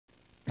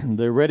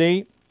They're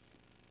ready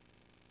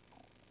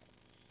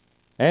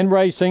and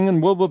racing,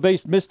 and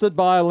Wilburbeast missed it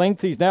by a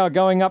length. He's now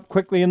going up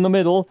quickly in the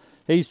middle.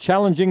 He's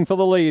challenging for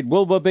the lead.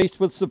 Wilburbeast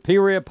with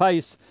superior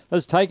pace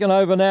has taken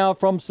over now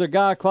from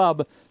Cigar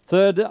Club.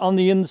 Third on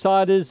the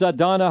inside is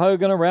Dinah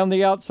Hogan. Around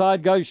the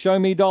outside goes Show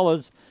Me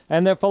Dollars.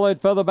 And they're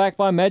followed further back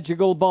by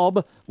Magical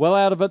Bob. Well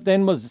out of it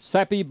then was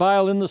Sappy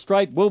Bale in the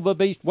straight.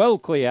 Wilburbeast well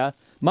clear.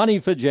 Money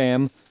for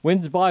Jam.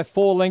 Wins by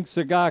 4 lengths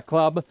Cigar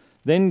Club.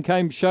 Then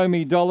came Show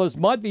Me Dollars.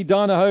 Might be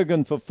Dinah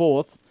Hogan for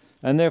fourth.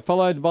 And they're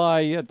followed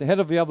by, at the head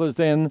of the others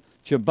then,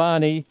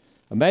 Chobani,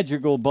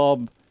 Magical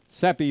Bob,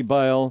 Sappy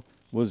Bale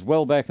was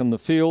well back in the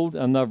field,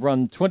 and they've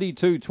run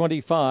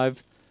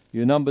 22-25.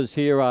 Your numbers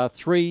here are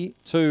 3,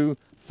 2,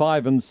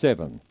 5 and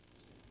 7.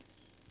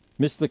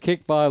 Missed the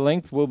kick by a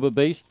length,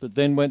 Wilburbeast, but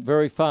then went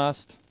very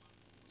fast.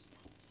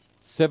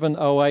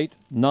 7:08,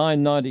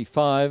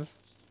 9:95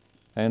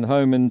 and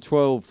home in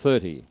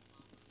 12:30.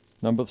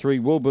 Number 3,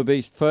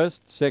 Wilburbeast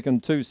first.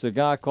 Second, 2,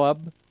 Cigar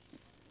Club.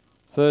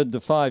 Third to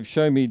 5,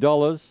 Show Me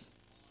Dollars.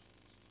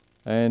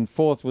 And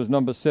fourth was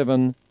number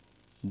 7,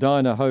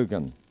 Dinah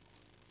Hogan.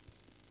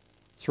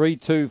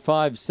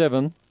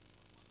 3-2-5-7.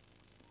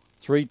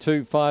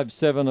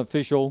 3-2-5-7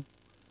 official.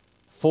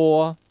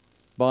 4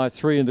 by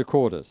 3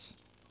 1/4.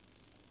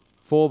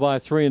 4 by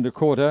 3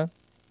 1/4.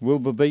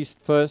 Wilburbeast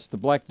first, the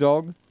Black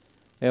Dog.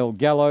 El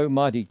Gallo,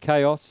 Mighty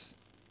Chaos.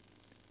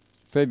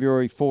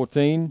 February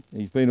 14.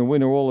 He's been a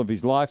winner all of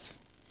his life.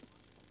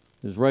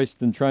 Is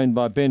raced and trained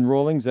by Ben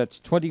Rawlings. That's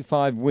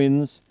 25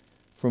 wins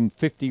from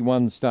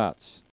 51 starts.